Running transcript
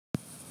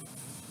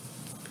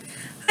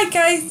Hi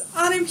guys,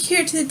 I'm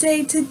here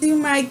today to do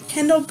my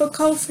Kindle book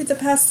haul for the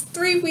past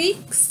 3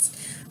 weeks.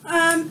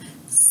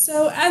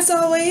 So as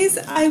always,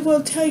 I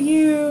will tell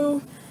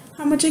you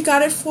how much I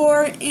got it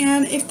for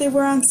and if they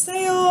were on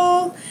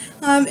sale.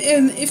 And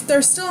if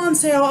they're still on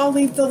sale, I'll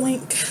leave the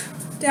link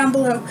down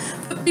below.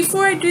 But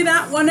before I do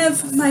that, one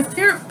of my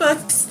favorite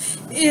books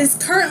is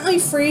currently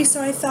free,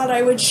 so I thought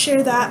I would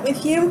share that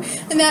with you,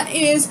 and that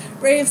is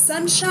Ray of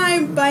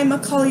Sunshine by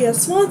Macaulay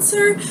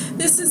Swancer.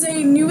 This is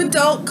a new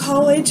adult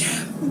college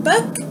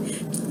book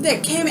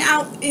that came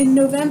out in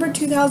November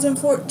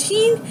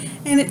 2014,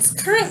 and it's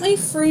currently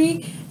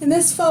free, and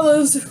this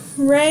follows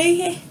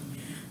Ray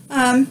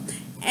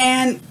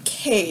and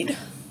Cade.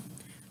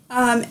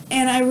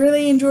 And I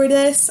really enjoyed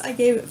this. I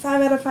gave it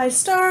 5 out of 5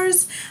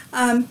 stars.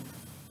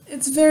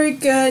 It's very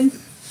good.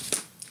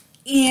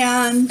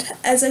 And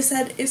as I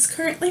said, it's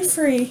currently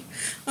free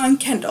on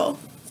Kindle.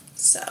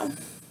 So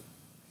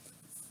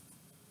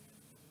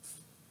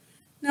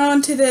now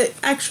on to the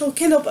actual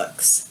Kindle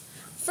books.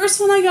 First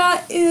one I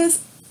got is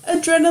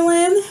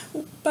Adrenaline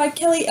by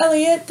Kelly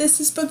Elliott. This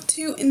is book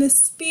 2 in the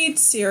Speed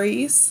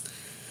series.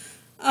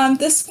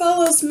 This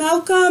follows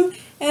Malcolm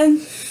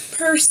and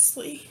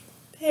Percy.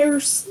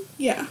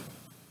 Yeah.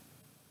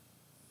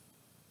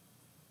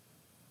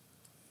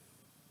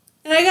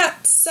 And I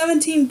got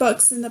 17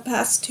 books in the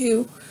past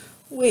 3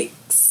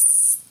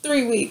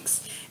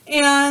 weeks.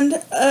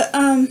 And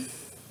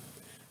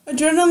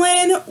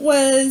Adrenaline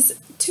was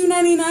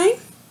 $2.99.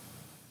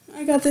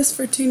 I got this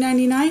for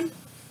 $2.99.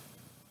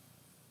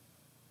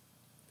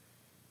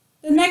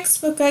 The next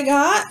book I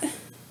got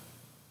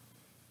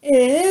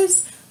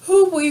is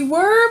Who We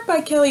Were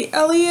by Kelly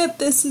Elliott.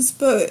 This is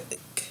book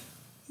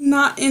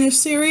not in a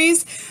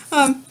series.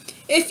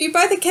 If you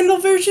buy the Kindle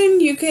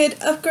version, you could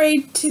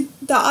upgrade to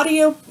the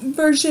audio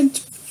version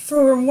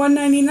for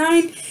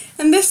 $1.99,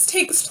 and this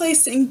takes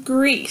place in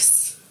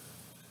Greece.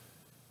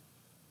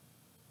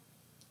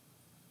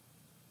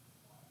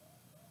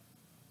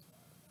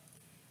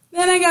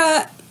 Then I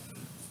got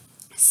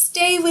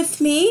Stay With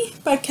Me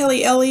by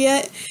Kelly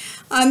Elliott.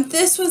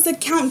 This was a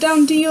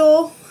countdown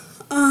deal,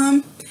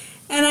 and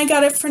I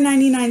got it for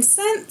 99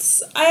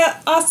 cents. I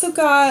also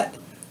got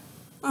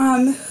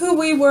Who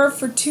We Were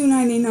for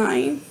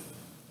 $2.99.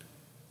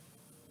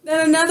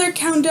 Then another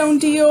countdown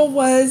deal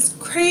was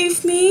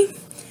Crave Me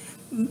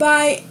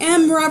by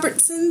M.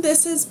 Robertson.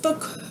 This is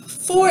book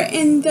 4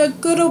 in the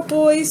Good Old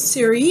Boys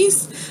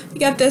series. I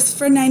got this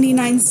for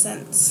 99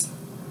 cents.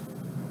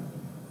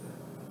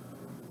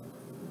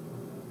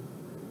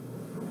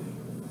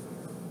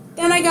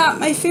 Then I got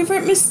My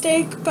Favorite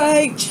Mistake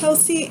by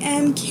Chelsea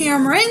M.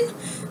 Cameron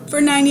for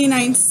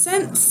 99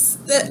 cents.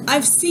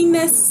 I've seen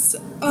this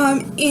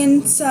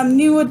in some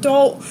new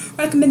adult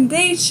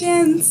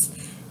recommendations,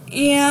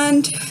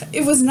 and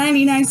it was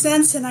 99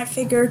 cents, and I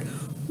figured,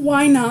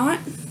 why not?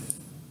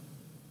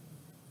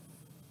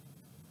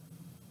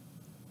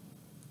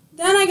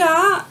 Then I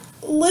got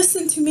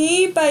Listen to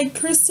Me by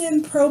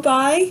Kristen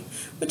Proby,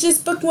 which is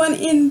book 1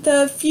 in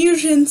the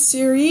Fusion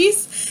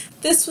series.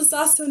 This was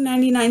also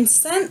 99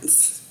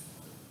 cents.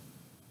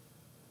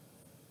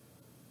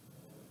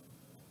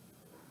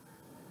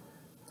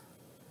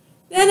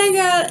 Then I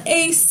got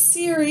a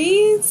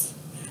series.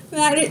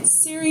 That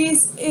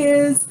series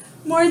is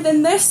More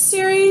Than This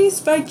series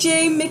by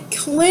J.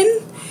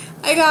 McClin.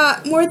 I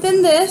got More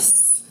Than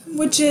This,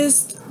 which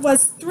was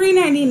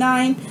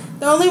 $3.99,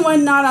 the only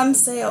one not on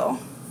sale.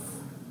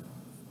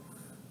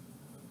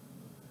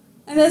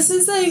 And this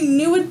is a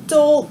new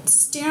adult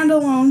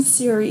standalone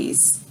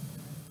series.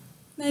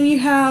 Then you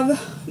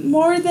have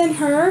More Than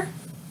Her.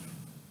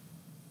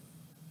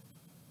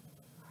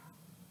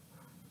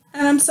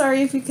 And I'm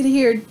sorry if you could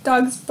hear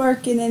dogs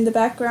barking in the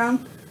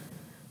background.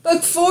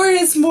 Book 4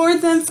 is More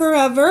Than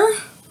Forever.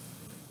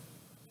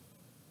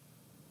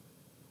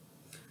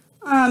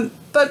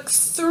 Book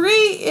 3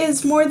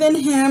 is More Than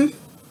Him.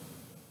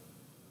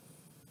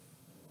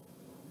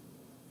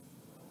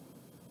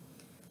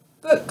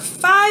 Book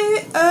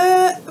 5,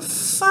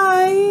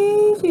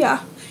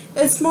 yeah,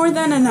 it's More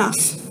Than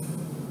Enough.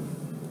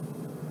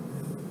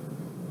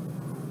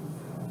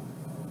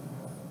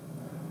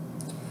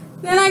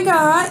 Then I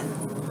got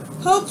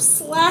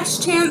Hope's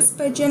Last Chance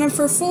by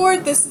Jennifer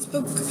Ford. This is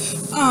book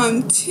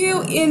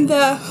 2 in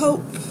the A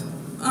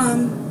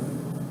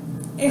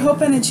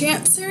Hope and a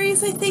Chance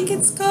series, I think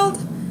it's called.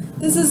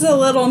 This is a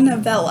little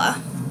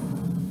novella.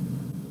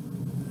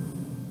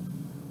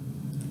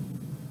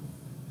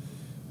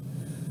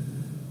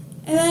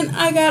 And then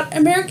I got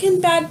American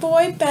Bad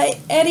Boy by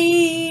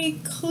Eddie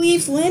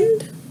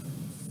Cleveland.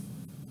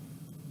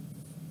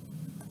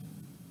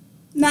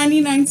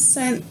 99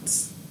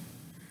 cents.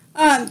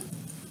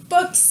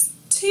 Books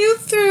 2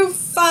 through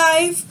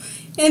 5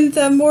 in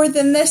the More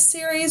Than This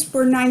series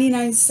were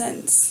 99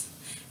 cents.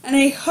 And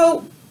a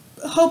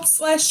Hope's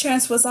Last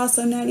Chance was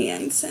also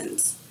 99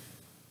 cents.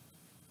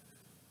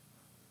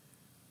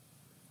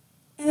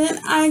 And then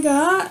I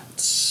got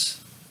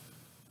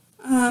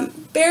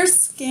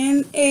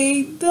Bearskin,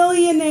 a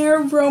billionaire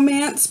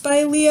romance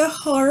by Leah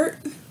Holt.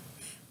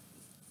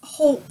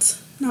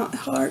 not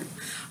heart.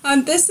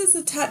 This is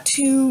a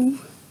tattoo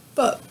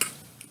book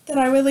that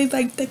I really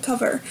like the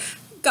cover.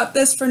 Got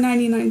this for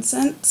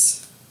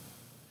 99¢.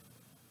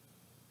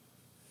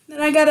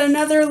 Then I got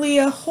another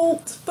Leah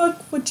Holt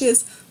book, which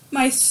is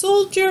My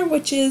Soldier,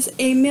 which is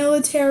a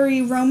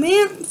military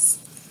romance.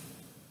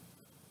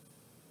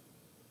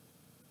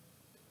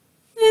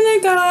 Then I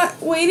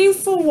got Waiting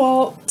for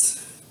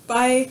Walt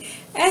by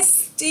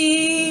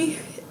S.D.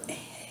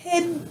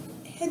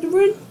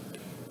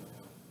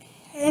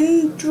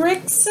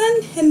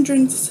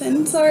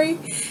 Hendrickson, sorry.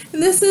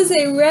 And this is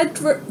a red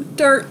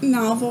dirt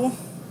novel.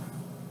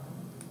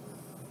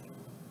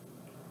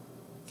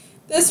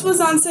 This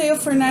was on sale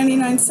for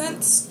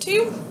 99¢,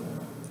 too.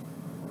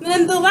 And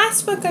then the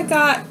last book I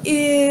got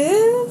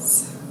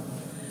is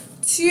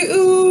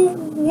To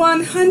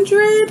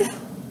 100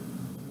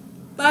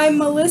 by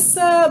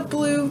Melissa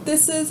Blue.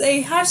 This is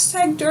a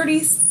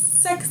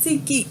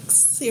 #DirtySexyGeeks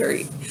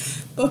series,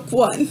 book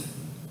 1.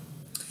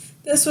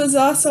 This was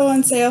also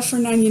on sale for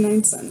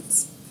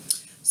 99¢.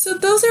 So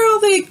those are all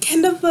the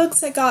Kindle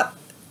books I got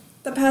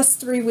the past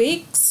 3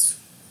 weeks.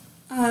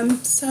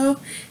 So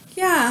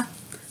yeah,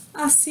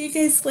 I'll see you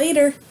guys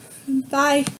later. Bye.